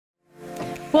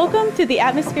Welcome to the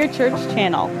Atmosphere Church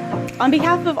channel. On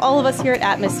behalf of all of us here at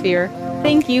Atmosphere,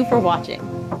 thank you for watching.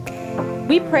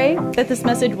 We pray that this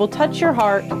message will touch your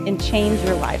heart and change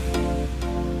your life.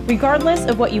 Regardless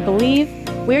of what you believe,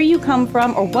 where you come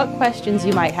from, or what questions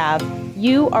you might have,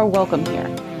 you are welcome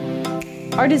here.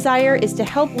 Our desire is to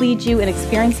help lead you in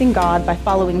experiencing God by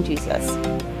following Jesus.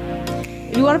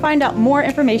 If you want to find out more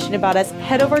information about us,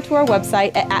 head over to our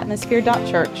website at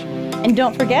atmosphere.church. And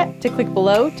don't forget to click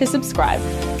below to subscribe.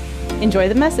 Enjoy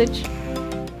the message.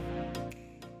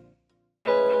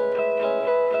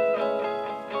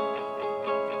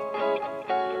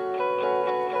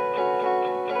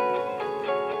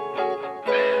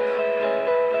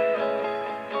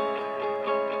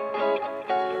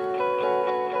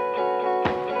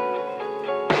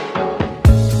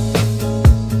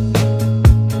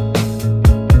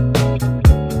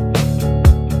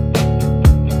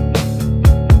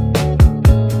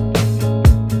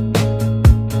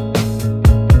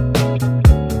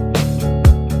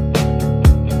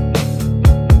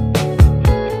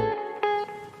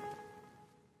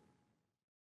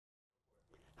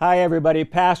 Hi everybody,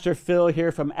 Pastor Phil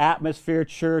here from Atmosphere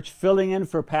Church, filling in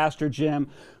for Pastor Jim,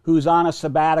 who's on a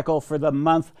sabbatical for the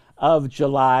month of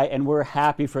July, and we're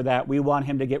happy for that. We want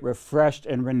him to get refreshed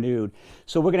and renewed.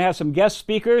 So we're going to have some guest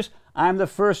speakers. I'm the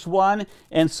first one,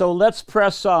 and so let's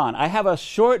press on. I have a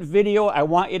short video I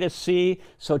want you to see,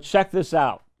 so check this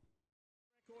out.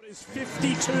 Is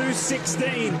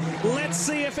 52-16. Let's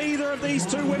see if either of these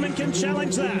two women can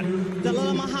challenge that.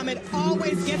 Dalilah Muhammad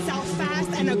always gets out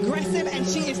fast and aggressive, and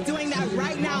she is doing that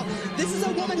right now. This is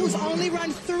a woman who's only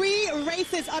run 3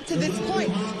 races up to this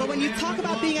point. But when you talk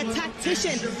about being a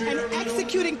tactician and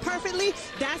executing perfectly,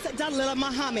 that's Dalilah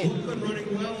Muhammad.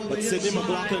 But Sydney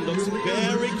McLaughlin looks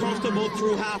very comfortable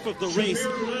through half of the race.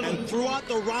 And throughout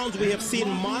the rounds, we have seen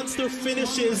monster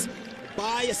finishes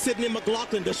by Sydney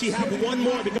McLaughlin. Does she have one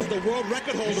more? Because the world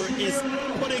record holder is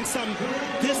putting some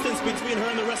distance between her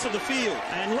and the rest of the field.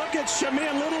 And look at Shamir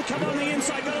Little come on the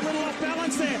inside. Got a little off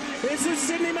balance there. This is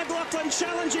Sydney McLaughlin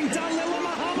challenging Dalilah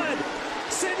Muhammad.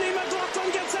 Sydney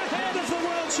McLaughlin gets ahead of the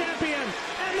world champion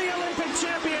and the Olympic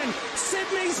champion.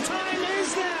 Sydney's time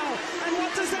is now. And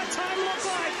what does that time look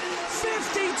like?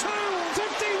 51-0.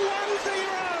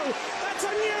 That's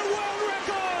a new world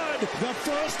record. The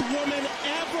first woman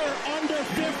ever under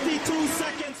 52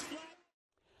 seconds.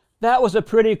 That was a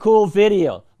pretty cool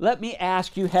video. Let me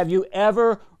ask you, have you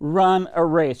ever run a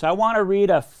race? I want to read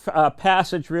a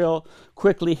passage real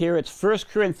quickly here. It's 1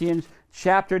 Corinthians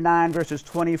chapter 9, verses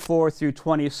 24 through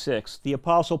 26. The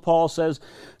Apostle Paul says,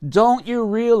 "Don't you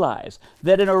realize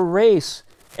that in a race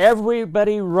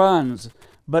everybody runs,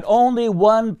 but only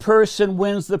one person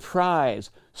wins the prize?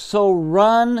 So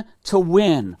run to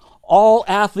win. All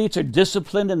athletes are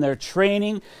disciplined in their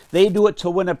training. They do it to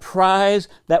win a prize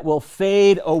that will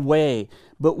fade away.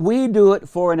 But we do it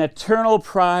for an eternal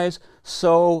prize,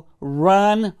 so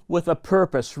run with a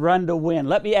purpose, run to win."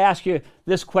 Let me ask you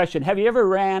this question. Have you ever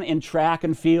ran in track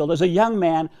and field? As a young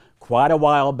man, quite a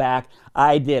while back,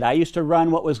 I did. I used to run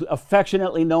what was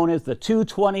affectionately known as the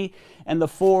 220 and the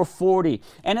 440.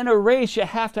 And in a race, you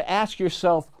have to ask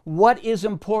yourself, what is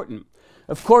important?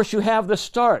 Of course, you have the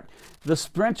start. The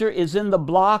sprinter is in the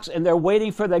blocks and they're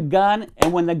waiting for the gun,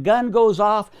 and when the gun goes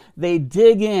off, they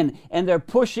dig in and they're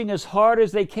pushing as hard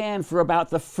as they can for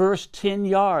about the first 10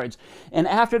 yards. And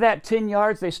after that 10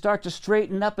 yards, they start to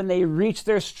straighten up and they reach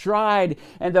their stride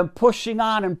and they're pushing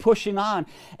on and pushing on.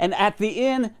 And at the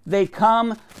end, they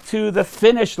come to the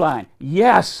finish line.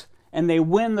 Yes, and they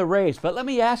win the race. But let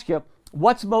me ask you,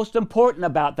 what's most important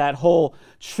about that whole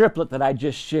triplet that I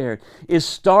just shared? Is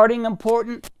starting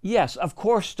important? Yes, of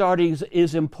course starting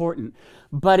is important.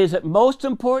 But is it most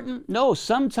important? No,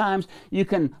 sometimes you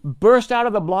can burst out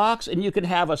of the blocks and you can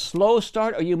have a slow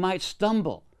start or you might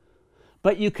stumble.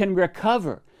 But you can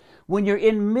recover. When you're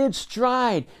in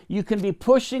mid-stride, you can be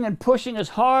pushing and pushing as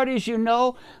hard as you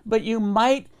know, but you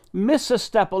might miss a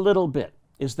step a little bit.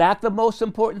 Is that the most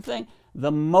important thing?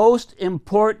 The most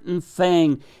important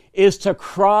thing is to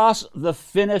cross the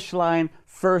finish line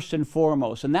first and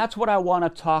foremost. And that's what I want to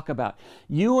talk about.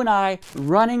 You and I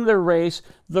running the race.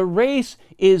 The race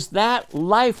is that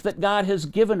life that God has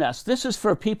given us. This is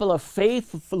for people of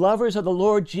faith, for lovers of the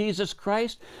Lord Jesus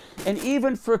Christ, and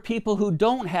even for people who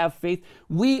don't have faith.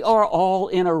 We are all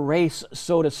in a race,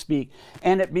 so to speak.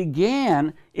 And it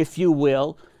began, if you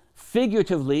will,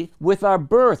 figuratively, with our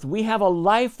birth. We have a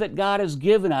life that God has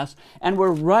given us, and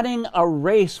we're running a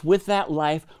race with that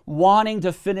life, wanting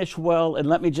to finish well. And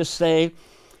let me just say,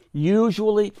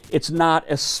 usually it's not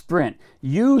a sprint.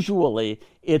 Usually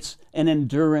it's an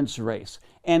endurance race.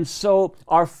 And so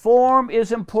our form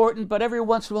is important, but every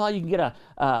once in a while you can get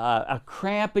a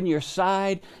cramp in your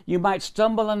side. You might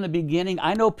stumble in the beginning.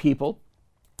 I know people.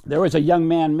 There was a young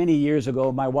man many years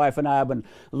ago. My wife and I have been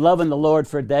loving the Lord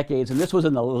for decades, and this was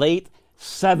in the late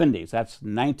 70s. That's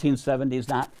 1970s,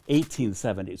 not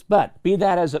 1870s. But be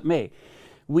that as it may,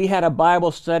 we had a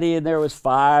Bible study, and there was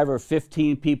 5 or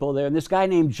 15 people there, and this guy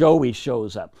named Joey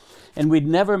shows up. And we'd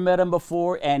never met him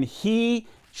before, and he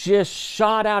just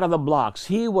shot out of the blocks.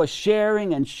 He was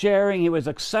sharing and sharing. He was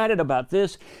excited about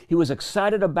this. He was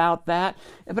excited about that.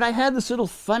 But I had this little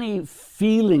funny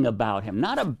feeling about him.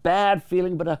 Not a bad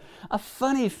feeling, but a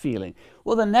funny feeling.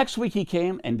 Well, the next week he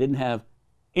came and didn't have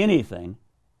anything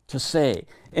to say.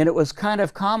 And it was kind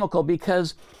of comical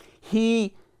because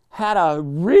he had a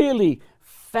really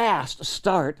fast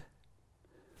start,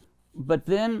 but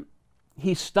then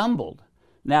he stumbled.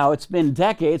 Now, it's been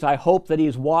decades. I hope that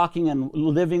he's walking and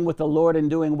living with the Lord and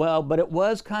doing well, but it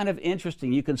was kind of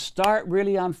interesting. You can start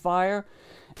really on fire,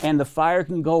 and the fire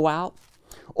can go out,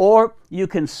 or you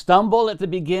can stumble at the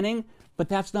beginning, but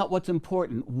that's not what's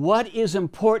important. What is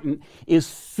important is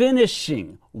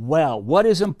finishing well. What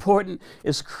is important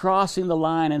is crossing the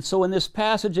line. And so in this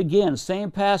passage again,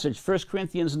 same passage, 1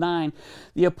 Corinthians 9,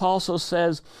 the apostle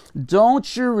says,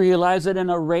 "Don't you realize that in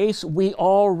a race we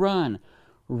all run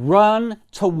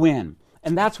to win?"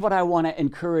 And that's what I want to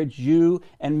encourage you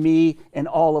and me and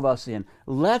all of us in.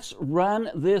 Let's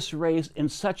run this race in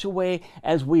such a way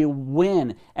as we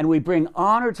win and we bring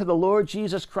honor to the Lord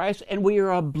Jesus Christ, and we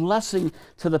are a blessing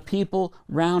to the people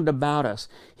round about us.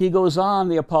 He goes on,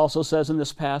 the apostle says in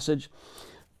this passage,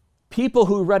 people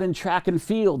who run in track and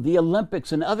field, the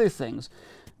Olympics and other things,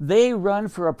 they run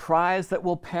for a prize that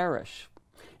will perish.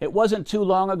 It wasn't too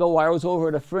long ago I was over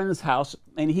at a friend's house,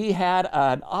 and he had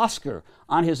an Oscar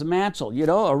on his mantle, you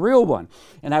know, a real one.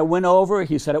 And I went over,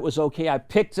 he said it was okay. I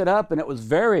picked it up, and it was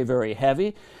very, very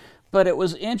heavy. But it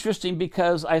was interesting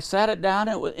because I sat it down,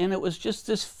 and it was just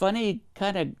this funny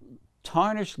kind of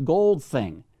tarnished gold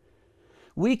thing.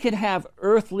 We can have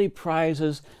earthly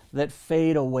prizes that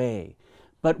fade away.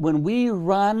 But when we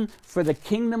run for the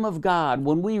kingdom of God,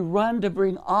 when we run to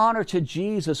bring honor to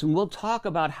Jesus, and we'll talk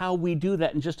about how we do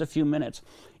that in just a few minutes,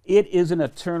 it is an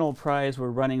eternal prize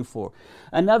we're running for.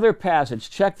 Another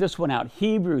passage, check this one out,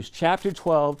 Hebrews chapter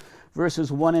 12,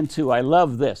 verses 1 and 2. I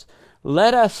love this.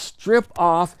 Let us strip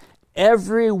off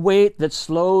every weight that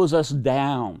slows us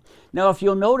down. Now, if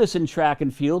you'll notice in track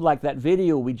and field, like that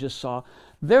video we just saw,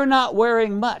 they're not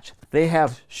wearing much. They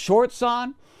have shorts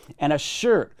on and a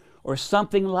shirt, or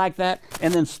something like that,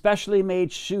 and then specially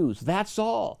made shoes. That's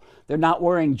all. They're not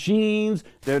wearing jeans.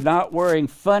 They're not wearing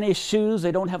funny shoes.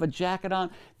 They don't have a jacket on.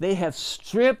 They have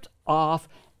stripped off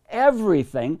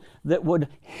everything that would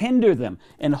hinder them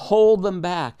and hold them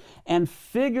back. And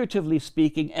figuratively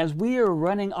speaking, as we are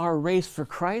running our race for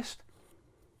Christ,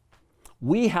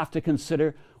 we have to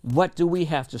consider, what do we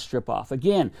have to strip off?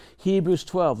 Again, Hebrews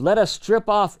 12, let us strip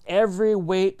off every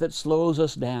weight that slows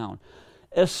us down.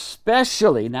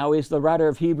 Especially, now the writer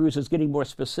of Hebrews is getting more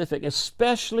specific,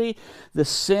 especially the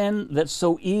sin that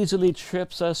so easily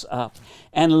trips us up.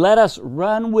 And let us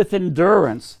run with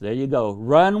endurance, there you go,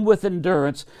 run with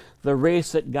endurance the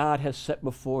race that God has set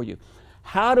before you.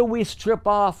 How do we strip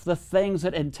off the things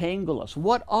that entangle us?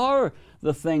 What are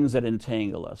the things that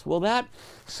entangle us? Well, that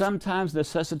sometimes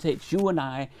necessitates you and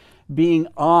I being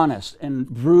honest and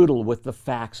brutal with the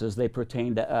facts as they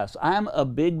pertain to us. I'm a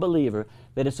big believer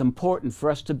that it's important for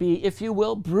us to be, if you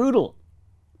will, brutal.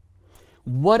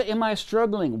 What am I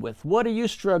struggling with? What are you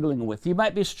struggling with? You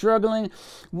might be struggling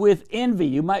with envy.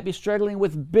 You might be struggling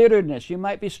with bitterness. You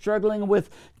might be struggling with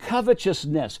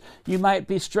covetousness. You might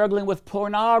be struggling with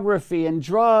pornography and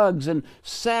drugs and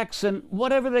sex and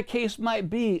whatever the case might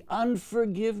be,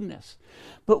 unforgiveness.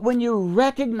 But when you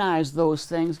recognize those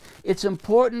things, it's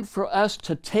important for us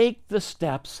to take the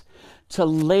steps to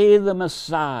lay them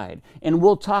aside. And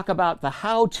we'll talk about the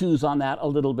how-tos on that a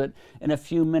little bit in a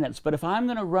few minutes. But if I'm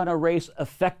going to run a race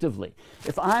effectively,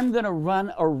 if I'm going to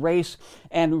run a race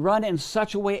and run in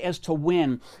such a way as to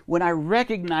win, when I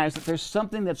recognize that there's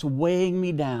something that's weighing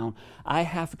me down, I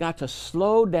have got to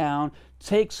slow down,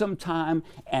 take some time,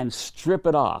 and strip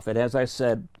it off. And as I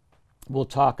said, we'll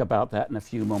talk about that in a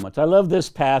few moments. I love this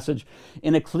passage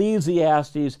in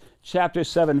Ecclesiastes chapter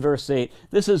 7, verse 8.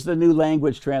 This is the New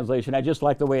Language Translation. I just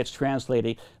like the way it's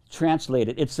translated.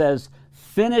 It says,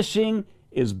 finishing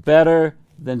is better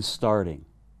than starting.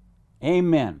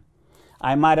 Amen.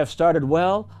 I might have started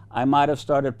well, I might have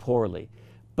started poorly,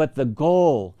 but the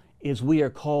goal is we are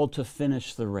called to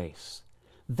finish the race.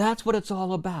 That's what it's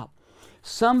all about.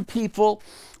 Some people,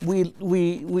 we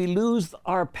lose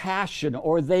our passion,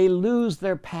 or they lose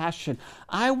their passion.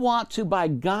 I want to, by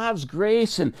God's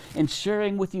grace and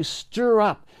sharing with you, stir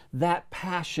up that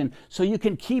passion so you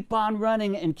can keep on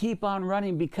running and keep on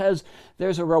running, because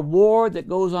there's a reward that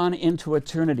goes on into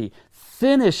eternity.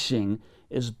 Finishing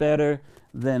is better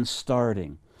than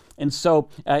starting. And so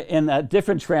in a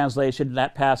different translation,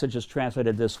 that passage is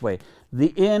translated this way: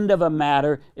 the end of a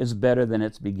matter is better than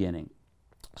its beginning.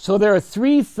 So there are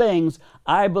three things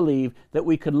I believe that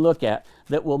we can look at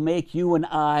that will make you and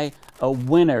I a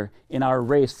winner in our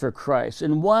race for Christ.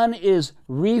 And one is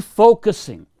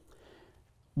refocusing.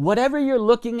 Whatever you're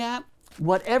looking at,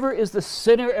 whatever is the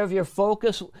center of your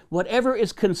focus, whatever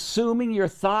is consuming your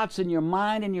thoughts and your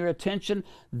mind and your attention,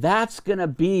 that's going to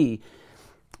be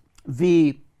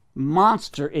the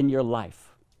monster in your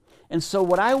life. And so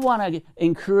what I want to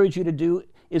encourage you to do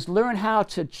is learn how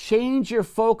to change your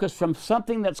focus from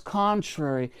something that's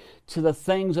contrary to the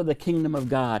things of the kingdom of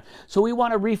God. So we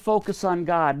want to refocus on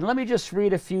God. And let me just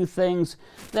read a few things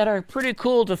that are pretty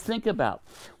cool to think about.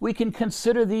 We can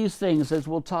consider these things as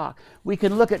we'll talk. We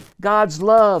can look at God's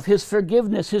love, His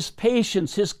forgiveness, His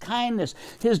patience, His kindness,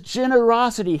 His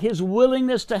generosity, His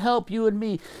willingness to help you and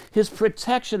me, His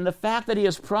protection, the fact that He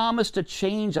has promised to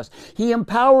change us. He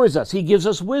empowers us. He gives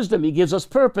us wisdom. He gives us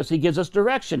purpose. He gives us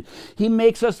direction. He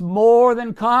makes us more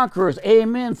than conquerors.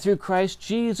 Amen. Through Christ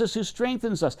Jesus, who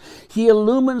strengthens us. He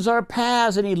illumines our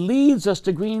paths, and He leads us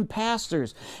to green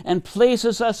pastures and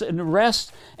places us in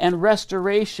rest and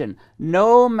restoration,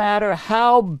 no matter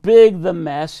how big the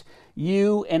mess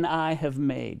you and I have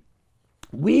made.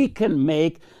 We can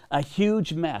make a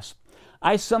huge mess.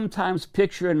 I sometimes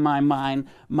picture in my mind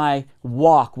my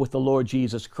walk with the Lord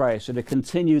Jesus Christ, or to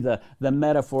continue the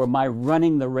metaphor, my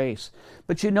running the race.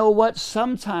 But you know what?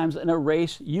 Sometimes in a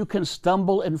race you can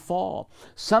stumble and fall.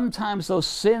 Sometimes those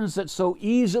sins that so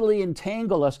easily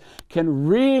entangle us can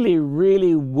really,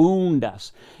 really wound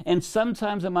us. And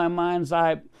sometimes in my mind's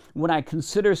eye, when I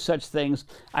consider such things,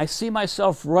 I see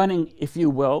myself running, if you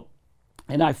will,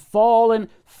 and I've fallen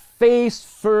face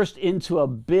first into a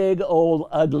big, old,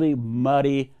 ugly,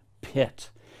 muddy pit.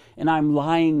 And I'm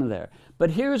lying there. But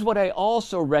here's what I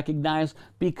also recognize,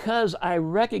 because I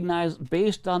recognize,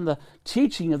 based on the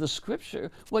teaching of the Scripture,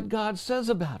 what God says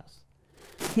about us.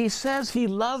 He says He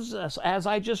loves us. As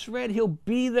I just read, He'll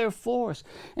be there for us.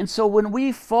 And so when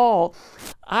we fall,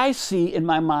 I see in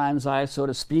my mind's eye, so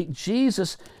to speak,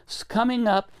 Jesus coming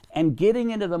up and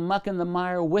getting into the muck and the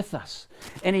mire with us.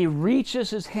 And He reaches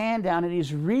His hand down, and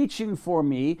He's reaching for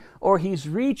me, or He's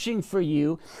reaching for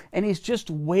you, and He's just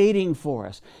waiting for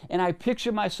us. And I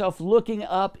picture myself looking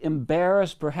up,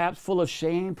 embarrassed, perhaps full of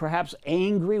shame, perhaps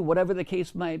angry, whatever the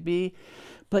case might be.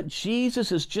 But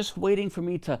Jesus is just waiting for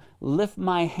me to lift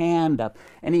my hand up.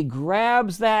 And He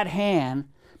grabs that hand,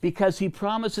 because He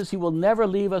promises He will never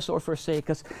leave us or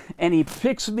forsake us. And He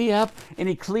picks me up and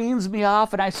He cleans me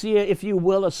off. And I see, if you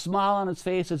will, a smile on His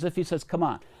face, as if He says, come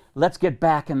on, let's get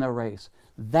back in the race.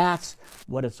 That's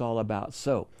what it's all about.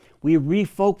 So we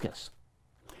refocus.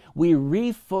 We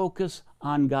refocus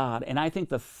on God. And I think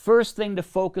the first thing to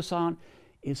focus on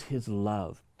is His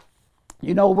love.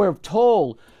 You know, we're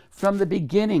told from the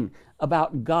beginning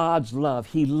about God's love.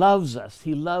 He loves us.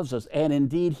 He loves us. And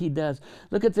indeed He does.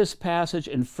 Look at this passage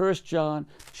in 1 John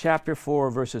chapter 4,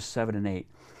 verses 7 and 8.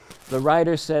 The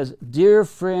writer says, "Dear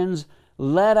friends,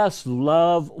 let us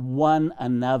love one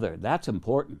another." That's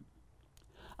important.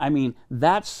 I mean,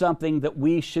 that's something that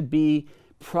we should be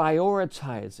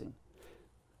prioritizing.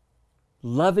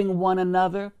 Loving one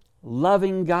another,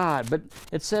 loving God. But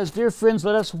it says, "Dear friends,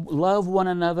 let us love one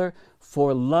another,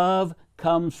 for love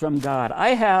comes from God." I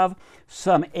have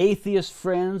some atheist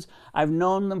friends. I've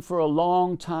known them for a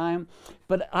long time.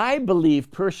 But I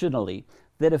believe personally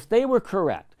that if they were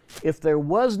correct, if there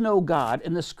was no God,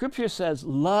 and the Scripture says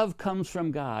love comes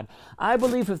from God, I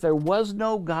believe if there was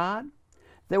no God,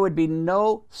 there would be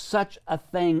no such a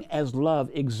thing as love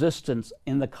existence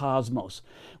in the cosmos.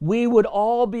 We would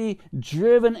all be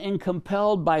driven and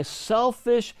compelled by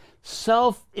selfish,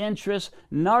 self-interest,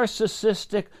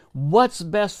 narcissistic, what's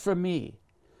best for me.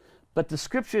 But the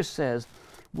Scripture says,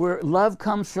 where love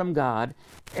comes from God,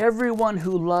 everyone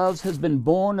who loves has been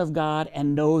born of God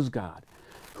and knows God.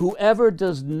 Whoever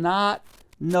does not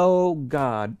know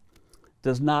God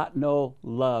does not know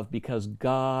love, because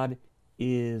God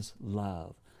is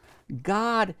love.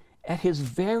 God, at His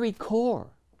very core,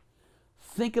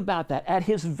 think about that, at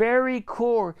His very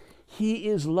core, He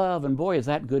is love. And boy, is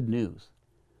that good news.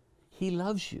 He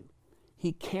loves you.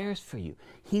 He cares for you.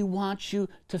 He wants you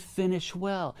to finish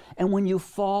well. And when you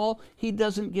fall, He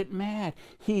doesn't get mad.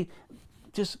 He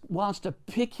just wants to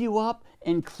pick you up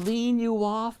and clean you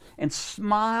off and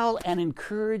smile and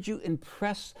encourage you and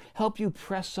help you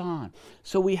press on.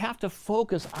 So we have to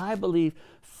focus, I believe,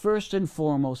 first and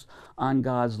foremost on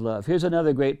God's love. Here's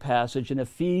another great passage in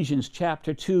Ephesians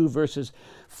chapter 2, verses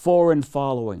 4 and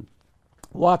following.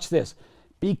 Watch this.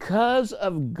 Because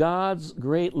of God's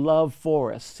great love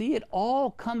for us. See, it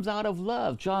all comes out of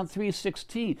love. John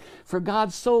 3:16. For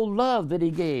God so loved that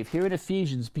he gave. Here in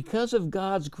Ephesians, because of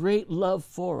God's great love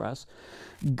for us,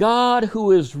 God who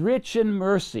is rich in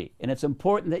mercy. And it's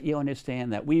important that you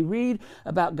understand that. We read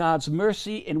about God's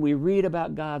mercy and we read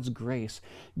about God's grace.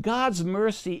 God's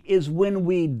mercy is when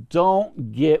we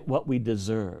don't get what we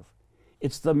deserve.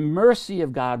 It's the mercy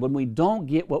of God when we don't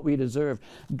get what we deserve.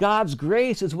 God's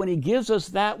grace is when he gives us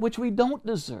that which we don't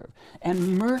deserve.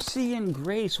 And mercy and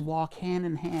grace walk hand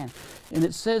in hand. And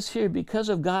it says here, because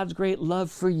of God's great love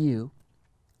for you,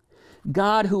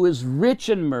 God who is rich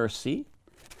in mercy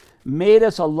made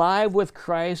us alive with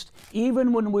Christ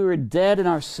even when we were dead in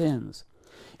our sins.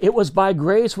 It was by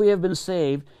grace we have been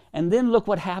saved. And then look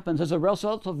what happens as a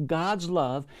result of God's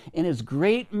love and his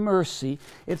great mercy.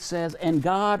 It says, and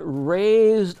God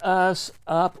raised us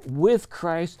up with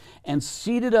Christ and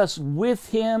seated us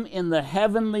with him in the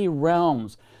heavenly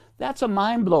realms. That's a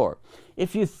mind blower.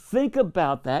 If you think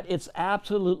about that, it's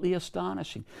absolutely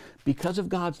astonishing. Because of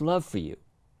God's love for you,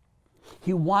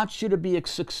 he wants you to be a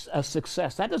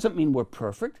success. That doesn't mean we're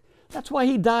perfect. That's why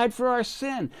he died for our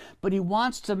sin. But he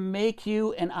wants to make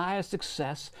you and I a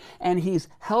success, and he's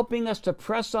helping us to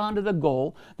press on to the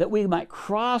goal that we might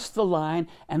cross the line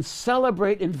and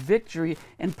celebrate in victory.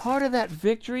 And part of that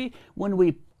victory, when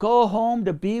we go home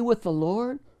to be with the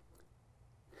Lord,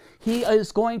 he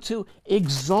is going to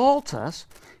exalt us,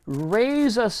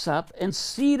 raise us up, and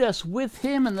seat us with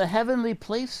him in the heavenly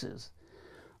places.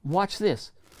 Watch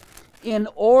this. In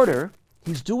order...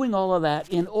 He's doing all of that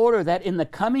in order that in the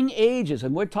coming ages,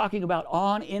 and we're talking about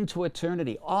on into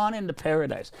eternity, on into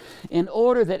paradise, in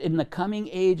order that in the coming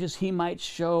ages he might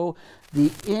show the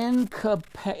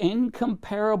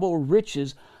incomparable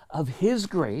riches of his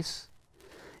grace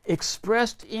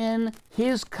expressed in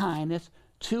his kindness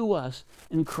to us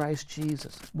in Christ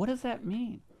Jesus. What does that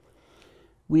mean?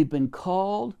 We've been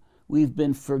called, we've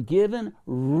been forgiven,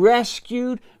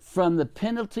 rescued from the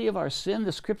penalty of our sin.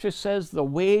 The scripture says the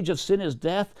wage of sin is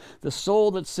death. The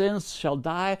soul that sins shall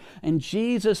die. And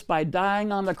Jesus, by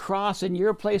dying on the cross in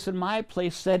your place and my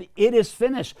place, said, it is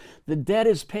finished. The debt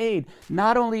is paid.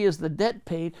 Not only is the debt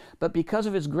paid, but because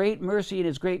of his great mercy and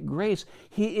his great grace,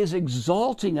 he is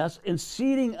exalting us and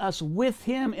seating us with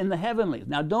him in the heavenlies.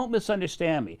 Now, don't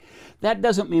misunderstand me. That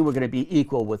doesn't mean we're going to be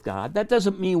equal with God. That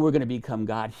doesn't mean we're going to become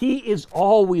God. He is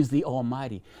always the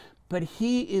Almighty. But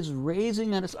he is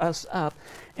raising us up,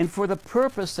 and for the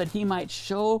purpose that he might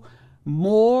show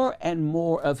more and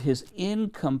more of his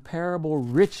incomparable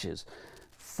riches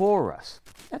for us.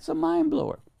 That's a mind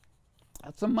blower.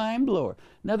 That's a mind blower.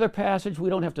 Another passage, we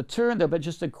don't have to turn there, but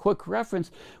just a quick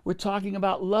reference. We're talking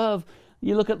about love.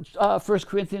 You look at 1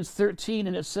 Corinthians 13,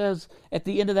 and it says at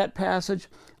the end of that passage,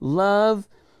 love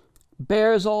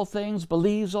bears all things,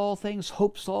 believes all things,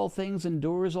 hopes all things,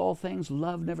 endures all things.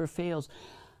 Love never fails.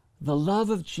 The love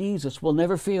of Jesus will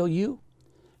never fail you,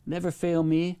 never fail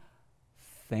me.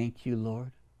 Thank you,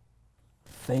 Lord.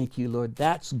 Thank you, Lord.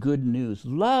 That's good news.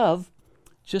 Love,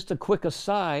 just a quick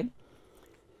aside,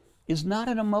 is not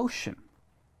an emotion.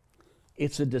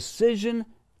 It's a decision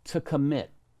to commit.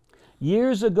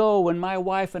 Years ago, when my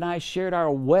wife and I shared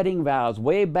our wedding vows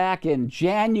way back in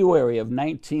January of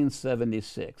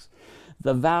 1976,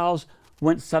 the vows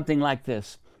went something like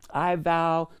this. I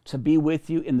vow to be with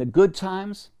you in the good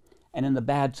times and in the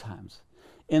bad times,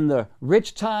 in the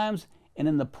rich times and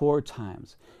in the poor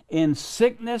times, in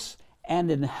sickness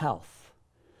and in health.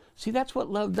 See, that's what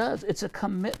love does. It's a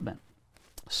commitment.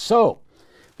 So,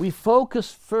 we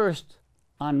focus first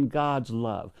on God's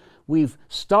love. We've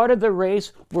started the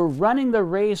race, we're running the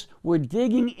race, we're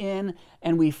digging in,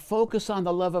 and we focus on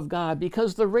the love of God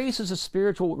because the race is a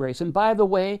spiritual race. And by the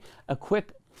way, a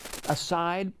quick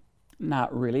aside,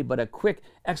 not really, but a quick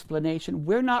explanation.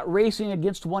 We're not racing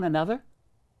against one another.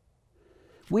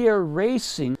 We are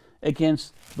racing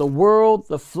against the world,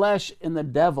 the flesh, and the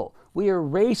devil. We are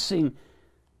racing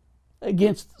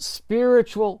against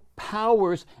spiritual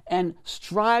powers and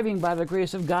striving by the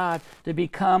grace of God to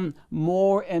become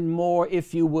more and more,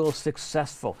 if you will,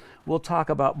 successful. We'll talk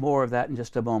about more of that in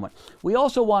just a moment. We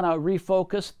also want to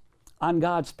refocus on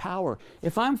God's power.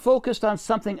 If I'm focused on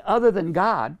something other than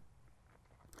God,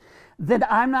 then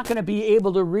I'm not going to be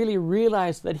able to really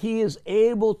realize that he is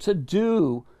able to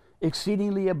do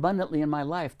exceedingly abundantly in my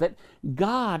life. That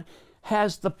God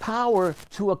has the power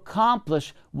to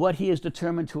accomplish what he is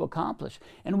determined to accomplish.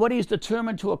 And what he's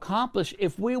determined to accomplish,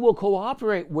 if we will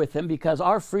cooperate with him, because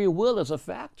our free will is a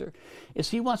factor,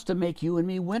 is he wants to make you and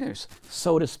me winners,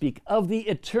 so to speak, of the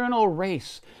eternal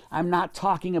race. I'm not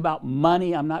talking about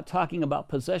money. I'm not talking about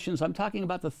possessions. I'm talking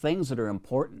about the things that are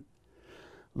important.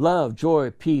 Love, joy,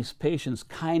 peace, patience,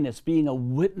 kindness, being a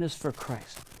witness for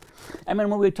Christ. I mean,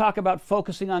 when we talk about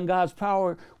focusing on God's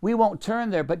power, we won't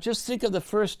turn there, but just think of the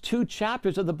first 2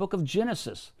 chapters of the book of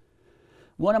Genesis.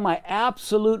 One of my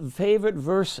absolute favorite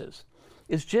verses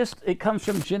is it comes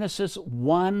from Genesis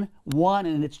 1:1,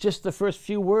 and it's just the first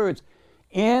few words.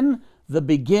 In the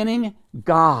beginning,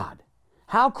 God.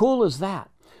 How cool is that?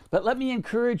 But let me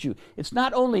encourage you, it's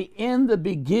not only in the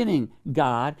beginning,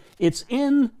 God, it's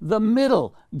in the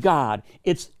middle, God.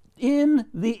 It's in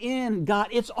the end, God.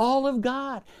 It's all of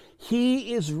God.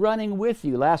 He is running with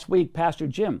you. Last week, Pastor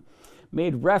Jim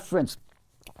made reference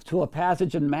to a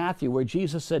passage in Matthew where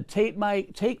Jesus said, take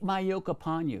my yoke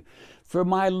upon you, for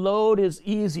my load is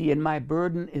easy and my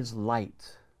burden is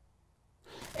light.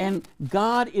 And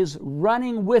God is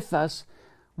running with us,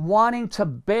 wanting to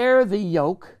bear the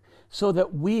yoke so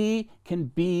that we can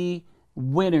be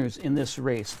winners in this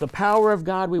race. The power of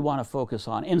God we want to focus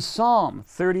on. In Psalm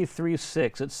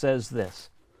 33:6, it says this,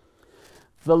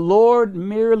 the Lord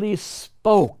merely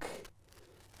spoke,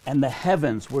 and the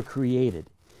heavens were created.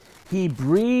 He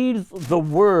breathed the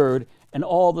word, and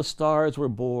all the stars were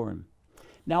born.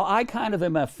 Now, I kind of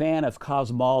am a fan of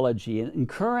cosmology, and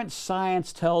current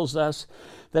science tells us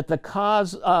that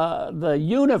the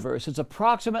universe is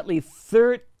approximately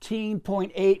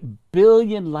 13.8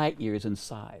 billion light years in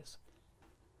size.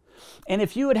 And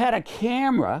if you had had a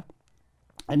camera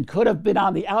and could have been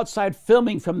on the outside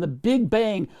filming from the Big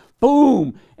Bang,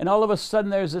 boom, and all of a sudden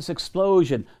there's this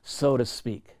explosion, so to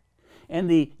speak. And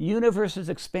the universe is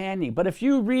expanding. But if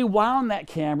you rewound that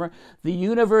camera, the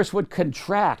universe would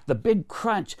contract, the big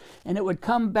crunch, and it would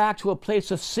come back to a place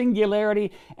of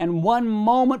singularity. And one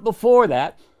moment before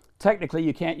that, technically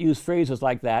you can't use phrases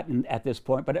like that at this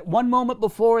point, but at one moment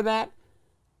before that,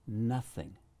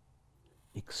 nothing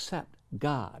except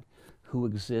God, who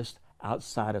exists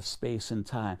outside of space and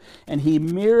time. And he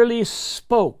merely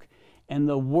spoke, and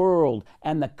the world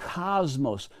and the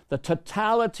cosmos, the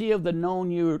totality of the known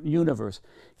universe,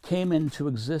 came into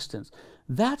existence.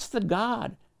 That's the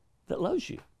God that loves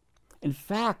you. In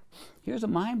fact, here's a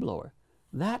mind blower.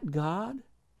 That God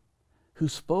who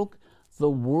spoke the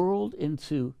world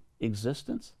into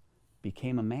existence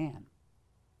became a man.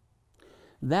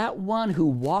 That one who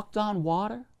walked on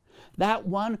water, that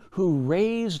one who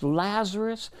raised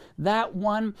Lazarus, that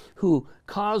one who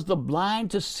caused the blind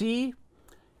to see,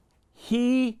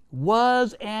 he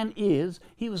was and is,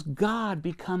 he was God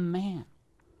become man.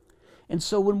 And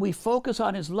so when we focus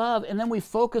on his love and then we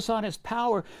focus on his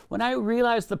power, when I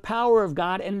realize the power of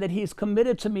God and that he's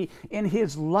committed to me in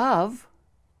his love,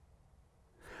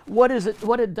 what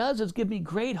it does is give me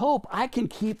great hope. I can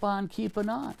keep on keeping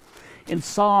on. In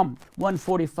Psalm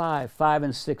 145, 5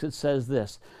 and 6, it says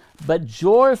this, but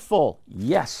joyful,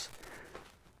 yes,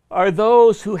 are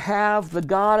those who have the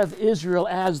God of Israel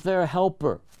as their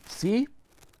helper. See?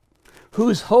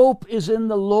 Whose hope is in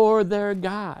the Lord their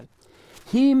God.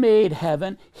 He made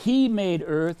heaven, he made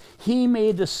earth, he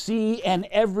made the sea and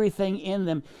everything in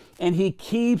them, and he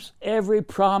keeps every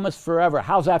promise forever.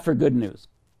 How's that for good news?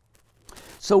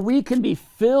 So we can be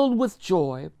filled with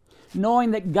joy,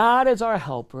 knowing that God is our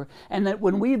helper, and that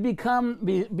when we've begun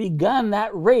that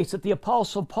race that the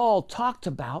Apostle Paul talked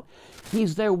about,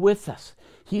 he's there with us.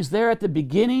 He's there at the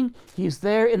beginning, he's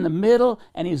there in the middle,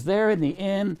 and he's there in the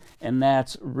end, and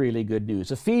that's really good news.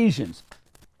 Ephesians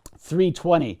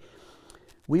 3:20.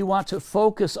 We want to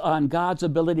focus on God's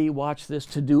ability, watch this,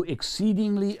 to do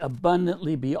exceedingly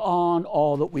abundantly beyond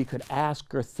all that we could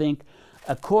ask or think,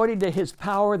 according to his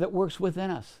power that works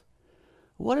within us.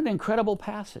 What an incredible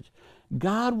passage.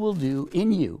 God will do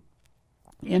in you,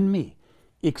 in me,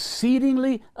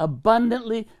 exceedingly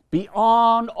abundantly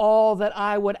beyond all that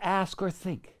I would ask or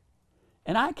think.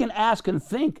 And I can ask and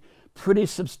think pretty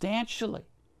substantially.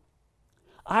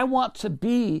 I want to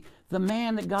be the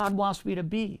man that God wants me to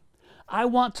be. I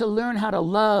want to learn how to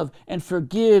love and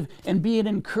forgive and be an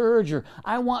encourager.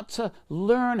 I want to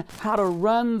learn how to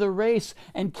run the race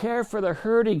and care for the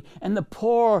hurting and the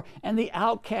poor and the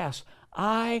outcast.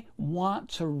 I want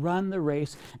to run the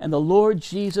race. And the Lord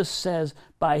Jesus says,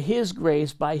 by his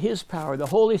grace, by his power, the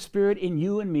Holy Spirit in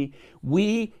you and me,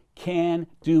 we can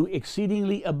do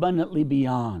exceedingly abundantly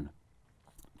beyond.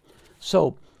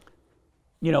 So,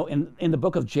 in the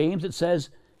book of James, it says,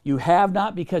 You have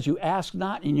not because you ask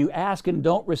not, and you ask and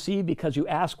don't receive because you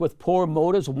ask with poor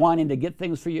motives, wanting to get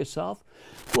things for yourself.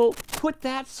 Well, put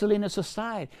that silliness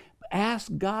aside.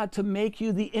 Ask God to make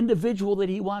you the individual that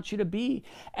He wants you to be.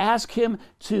 Ask Him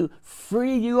to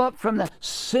free you up from the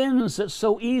sins that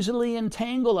so easily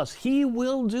entangle us. He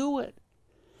will do it.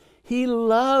 He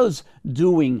loves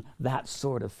doing that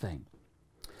sort of thing.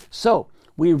 So,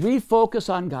 we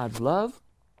refocus on God's love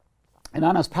and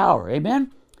on His power.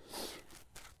 Amen?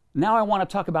 Now I want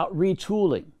to talk about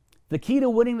retooling. The key to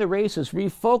winning the race is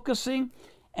refocusing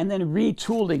and then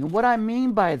retooling. What I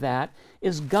mean by that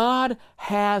is God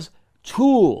has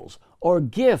tools or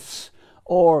gifts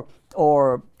or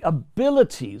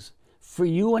abilities for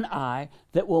you and I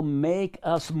that will make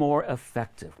us more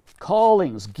effective.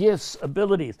 Callings, gifts,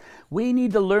 abilities. We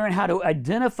need to learn how to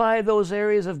identify those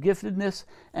areas of giftedness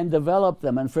and develop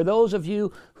them. And for those of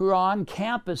you who are on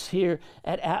campus here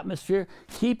at Atmosphere,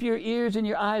 keep your ears and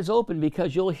your eyes open,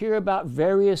 because you'll hear about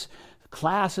various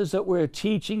classes that we're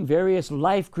teaching, various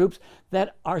life groups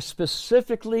that are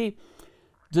specifically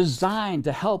designed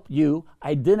to help you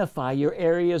identify your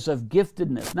areas of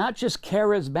giftedness. Not just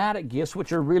charismatic gifts,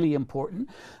 which are really important,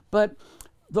 but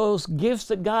those gifts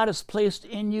that God has placed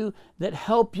in you that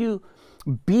help you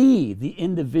be the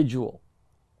individual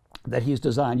that He's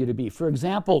designed you to be. For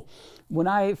example, when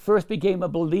I first became a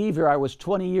believer, I was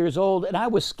 20 years old, and I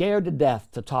was scared to death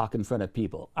to talk in front of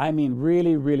people. I mean,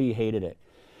 really, really hated it.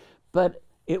 But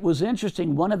it was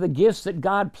interesting. One of the gifts that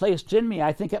God placed in me,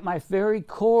 I think at my very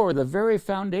core, the very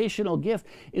foundational gift,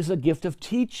 is the gift of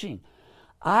teaching.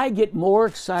 I get more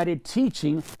excited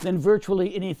teaching than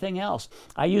virtually anything else.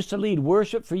 I used to lead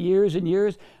worship for years and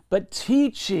years, but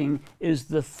teaching is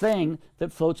the thing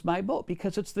that floats my boat,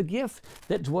 because it's the gift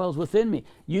that dwells within me.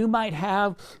 You might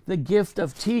have the gift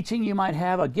of teaching, you might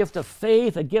have a gift of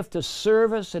faith, a gift of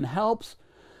service and helps.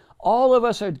 All of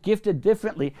us are gifted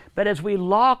differently, but as we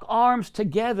lock arms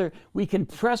together, we can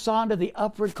press on to the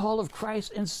upward call of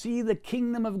Christ and see the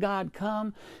kingdom of God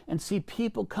come, and see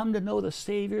people come to know the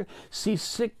Savior, see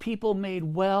sick people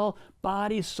made well,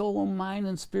 body, soul, mind,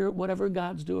 and spirit, whatever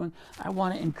God's doing. I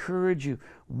want to encourage you,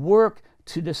 work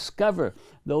to discover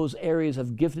those areas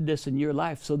of giftedness in your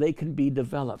life so they can be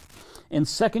developed. In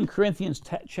 2 Corinthians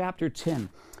chapter 10,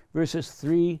 verses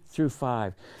 3 through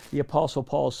 5, the Apostle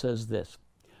Paul says this: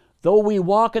 though we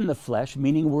walk in the flesh,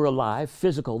 meaning we're alive,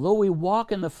 physical, though we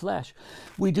walk in the flesh,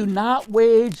 we do not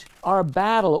wage our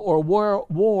battle or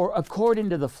war according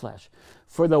to the flesh.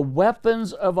 For the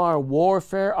weapons of our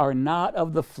warfare are not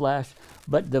of the flesh,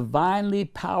 but divinely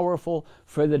powerful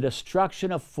for the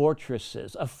destruction of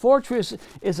fortresses. A fortress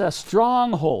is a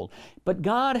stronghold, but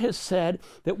God has said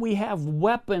that we have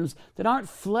weapons that aren't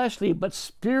fleshly, but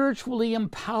spiritually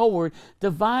empowered,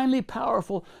 divinely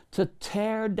powerful to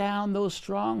tear down those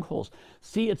strongholds.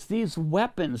 See, it's these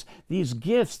weapons, these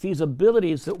gifts, these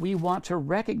abilities that we want to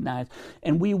recognize,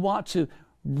 and we want to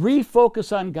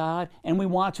refocus on God, and we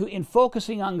want to, in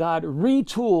focusing on God,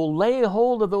 retool, lay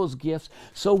hold of those gifts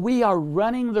so we are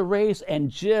running the race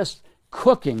and just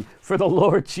cooking for the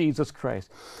Lord Jesus Christ.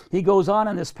 He goes on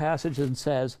in this passage and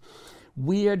says,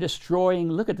 we are destroying,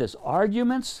 look at this,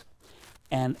 arguments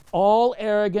and all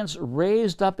arrogance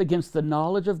raised up against the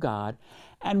knowledge of God,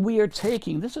 and we are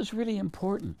taking, this is really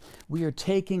important, we are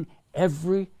taking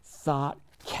every thought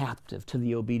captive to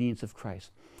the obedience of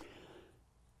Christ.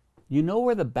 You know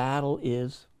where the battle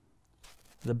is?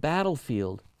 The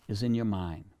battlefield is in your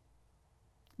mind.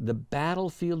 The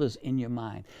battlefield is in your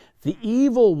mind. The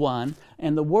evil one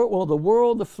and the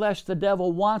world, the flesh, the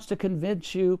devil wants to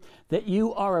convince you that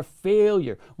you are a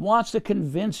failure, wants to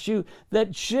convince you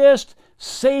that just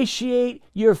satiate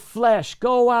your flesh,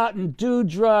 go out and do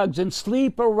drugs and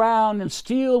sleep around and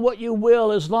steal what you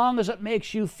will as long as it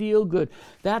makes you feel good.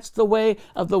 That's the way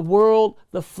of the world,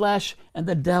 the flesh, and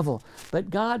the devil. But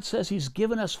God says He's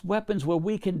given us weapons where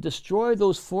we can destroy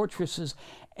those fortresses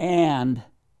and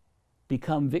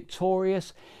become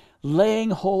victorious, laying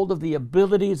hold of the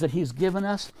abilities that He's given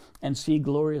us and see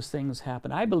glorious things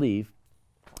happen. I believe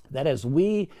that as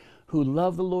we who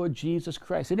love the Lord Jesus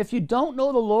Christ, and if you don't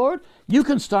know the Lord, you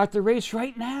can start the race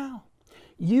right now.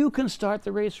 You can start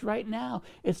the race right now.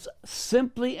 It's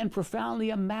simply and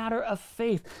profoundly a matter of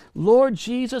faith. Lord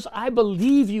Jesus, I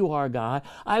believe You are God.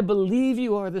 I believe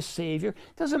You are the Savior.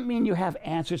 Doesn't mean you have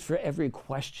answers for every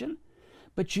question,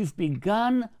 but you've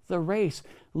begun the race.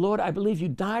 Lord, I believe You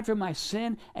died for my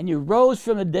sin and You rose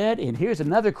from the dead. And here's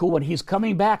another cool one. He's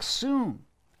coming back soon.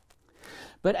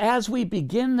 But as we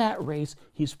begin that race,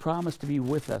 he's promised to be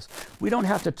with us. We don't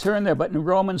have to turn there, but in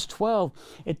Romans 12,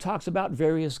 it talks about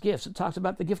various gifts. It talks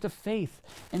about the gift of faith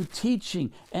and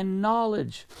teaching and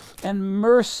knowledge and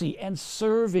mercy and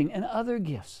serving and other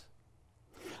gifts.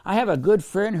 I have a good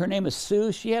friend. Her name is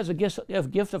Sue. She has a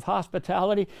gift of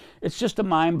hospitality. It's just a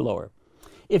mind blower.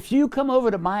 If you come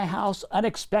over to my house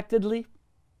unexpectedly,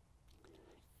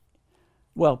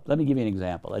 well, let me give you an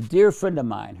example. A dear friend of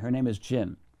mine, her name is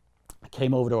Jen,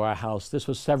 came over to our house. This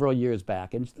was several years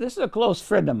back, and this is a close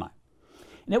friend of mine.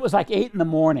 And it was like 8 in the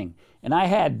morning, and I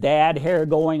had dad hair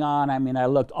going on. I mean, I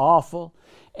looked awful.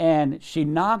 And she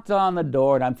knocked on the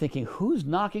door, and I'm thinking, who's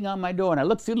knocking on my door? And I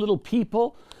looked through little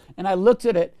peephole, and I looked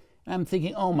at it, and I'm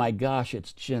thinking, oh my gosh,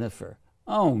 it's Jennifer.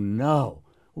 Oh no,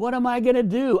 what am I going to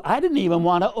do? I didn't even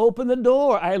want to open the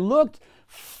door. I looked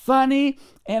funny,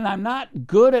 and I'm not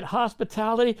good at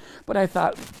hospitality, but I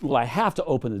thought, well, I have to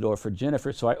open the door for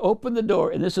Jennifer. So I opened the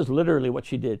door, and this is literally what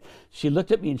she did. She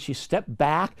looked at me, and she stepped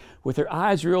back with her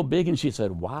eyes real big, and she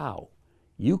said, wow,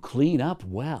 you clean up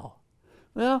well.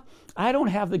 Well, I don't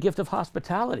have the gift of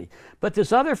hospitality, but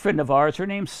this other friend of ours, her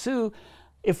name's Sue,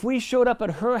 if we showed up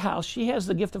at her house, she has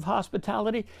the gift of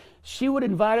hospitality. She would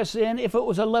invite us in if it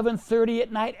was 11:30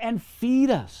 at night and feed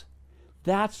us.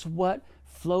 That's what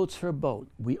floats her boat.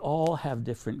 We all have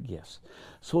different gifts.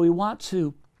 So we want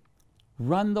to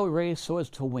run the race so as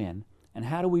to win. And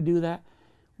how do we do that?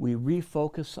 We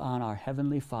refocus on our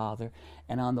Heavenly Father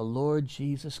and on the Lord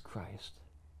Jesus Christ.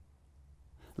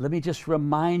 Let me just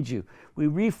remind you, we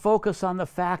refocus on the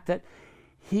fact that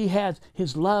he has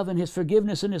his love and his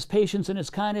forgiveness and his patience and his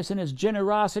kindness and his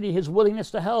generosity, his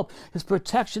willingness to help, his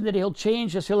protection, that he'll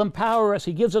change us, he'll empower us,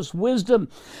 he gives us wisdom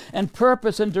and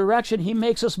purpose and direction. He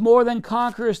makes us more than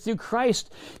conquerors through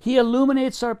Christ. He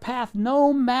illuminates our path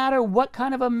no matter what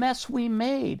kind of a mess we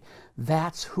made.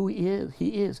 That's who he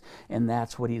is, and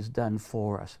that's what he's done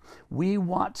for us. We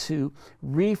want to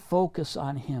refocus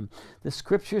on him. The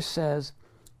scripture says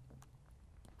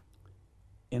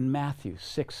in Matthew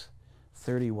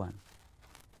 6:31,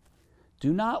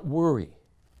 do not worry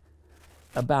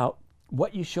about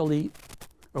what you shall eat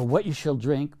or what you shall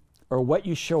drink or what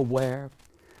you shall wear,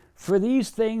 for these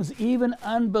things even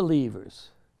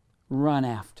unbelievers run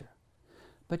after.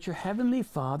 But your heavenly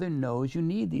Father knows you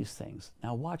need these things.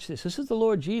 Now watch this. This is the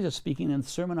Lord Jesus speaking in the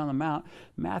Sermon on the Mount,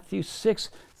 Matthew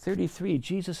 6:33.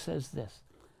 Jesus says this,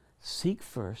 seek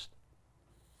first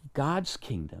God's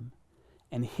kingdom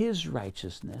and his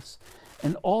righteousness,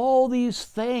 and all these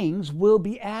things will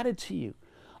be added to you.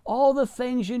 All the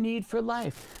things you need for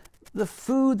life. The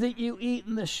food that you eat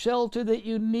and the shelter that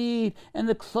you need and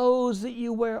the clothes that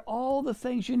you wear. All the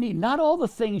things you need. Not all the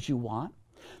things you want.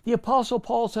 The Apostle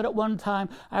Paul said at one time,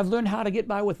 I've learned how to get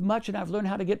by with much and I've learned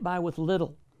how to get by with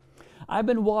little. I've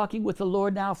been walking with the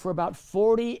Lord now for about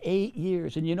 48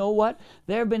 years. And you know what?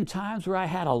 There have been times where I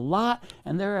had a lot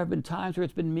and there have been times where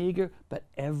it's been meager, but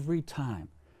every time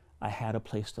I had a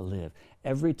place to live.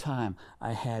 Every time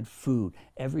I had food.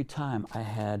 Every time I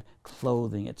had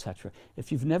clothing, etc.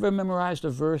 If you've never memorized a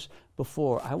verse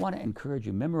before, I want to encourage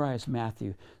you. Memorize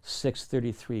Matthew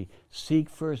 6:33. Seek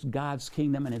first God's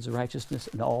kingdom and his righteousness,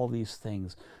 and all these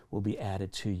things will be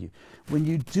added to you. When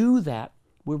you do that,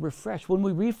 we're refreshed. When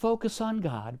we refocus on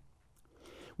God,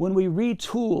 when we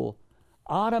retool,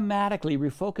 automatically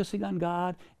refocusing on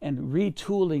God and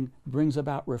retooling brings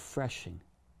about refreshing.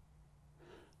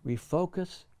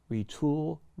 Refocus,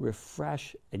 retool,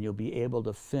 refresh, and you'll be able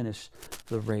to finish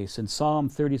the race. In Psalm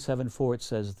 37:4 it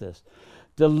says this,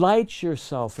 delight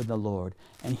yourself in the Lord,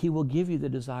 and he will give you the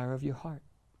desire of your heart.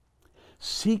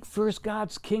 Seek first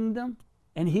God's kingdom,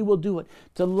 and he will do it.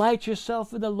 Delight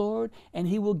yourself in the Lord, and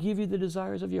he will give you the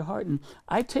desires of your heart. And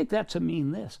I take that to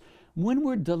mean this. When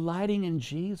we're delighting in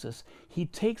Jesus, he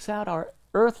takes out our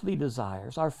earthly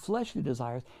desires, our fleshly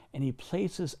desires, and he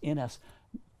places in us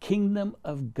kingdom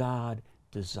of God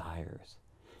desires.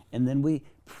 And then we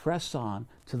press on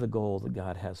to the goal that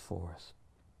God has for us.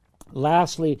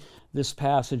 Lastly, this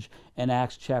passage in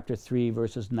Acts chapter 3,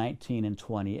 verses 19 and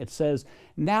 20. It says,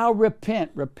 now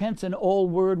repent. Repent's an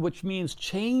old word which means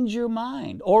change your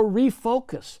mind or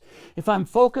refocus. If I'm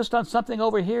focused on something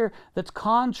over here that's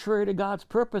contrary to God's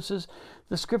purposes,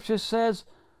 the scripture says,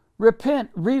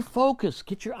 repent, refocus,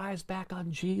 get your eyes back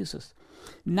on Jesus.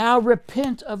 Now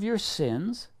repent of your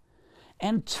sins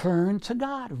and turn to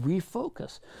God.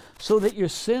 Refocus so that your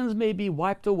sins may be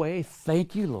wiped away.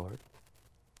 Thank you, Lord.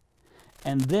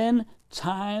 And then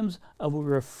times of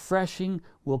refreshing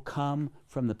will come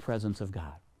from the presence of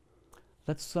God.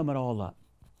 Let's sum it all up.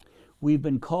 We've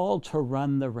been called to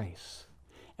run the race.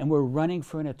 and we're running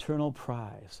for an eternal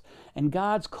prize. And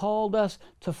God's called us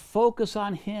to focus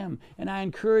on Him. And I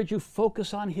encourage you,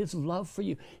 focus on His love for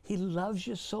you. He loves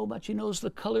you so much. He knows the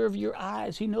color of your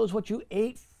eyes. He knows what you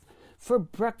ate for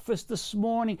breakfast this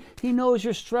morning. He knows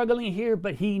you're struggling here,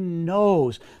 but He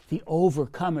knows the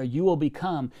overcomer you will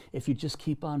become if you just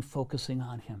keep on focusing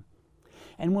on Him.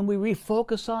 And when we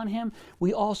refocus on Him,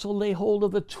 we also lay hold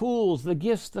of the tools, the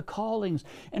gifts, the callings.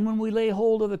 And when we lay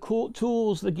hold of the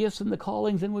tools, the gifts, and the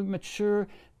callings, and we mature,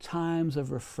 times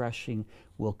of refreshing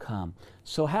will come.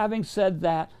 So having said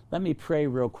that, let me pray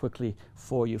real quickly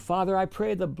for you. Father, I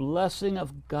pray the blessing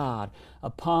of God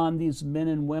upon these men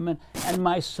and women and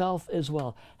myself as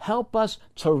well. Help us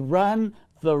to run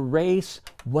the race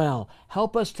well.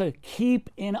 Help us to keep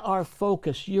in our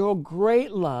focus your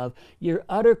great love, your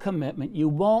utter commitment. You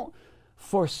won't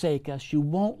forsake us. You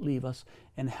won't leave us.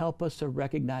 And help us to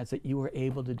recognize that you are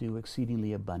able to do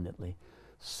exceedingly abundantly.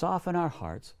 Soften our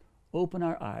hearts, open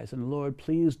our eyes, and Lord,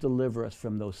 please deliver us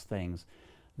from those things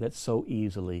that so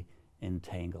easily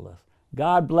entangle us.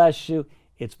 God bless you.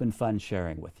 It's been fun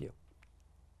sharing with you.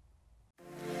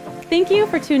 Thank you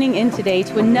for tuning in today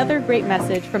to another great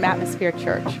message from Atmosphere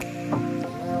Church.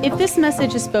 If this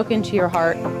message has spoken to your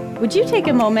heart, would you take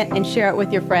a moment and share it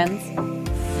with your friends?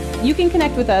 You can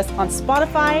connect with us on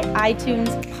Spotify, iTunes,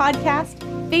 Podcast,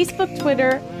 Facebook,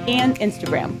 Twitter, and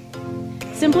Instagram.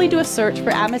 Simply do a search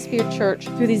for Atmosphere Church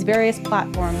through these various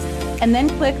platforms and then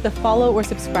click the follow or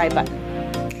subscribe button.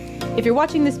 If you're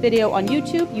watching this video on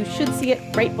YouTube, you should see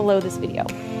it right below this video.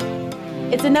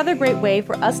 It's another great way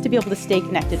for us to be able to stay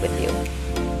connected with you.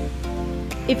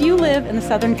 If you live in the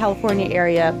Southern California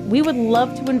area, we would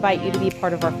love to invite you to be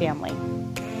part of our family.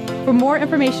 For more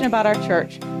information about our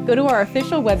church, go to our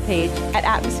official webpage at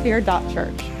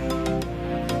atmosphere.church.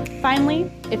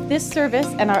 Finally, if this service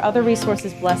and our other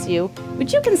resources bless you,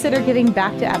 would you consider giving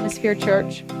back to Atmosphere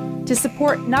Church to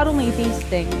support not only these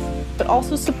things, but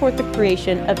also support the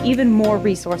creation of even more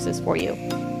resources for you?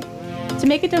 To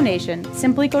make a donation,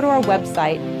 simply go to our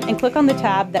website and click on the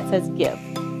tab that says Give.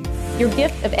 Your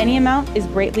gift of any amount is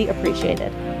greatly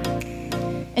appreciated.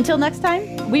 Until next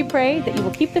time, we pray that you will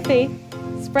keep the faith,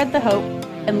 spread the hope,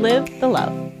 and live the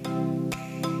love.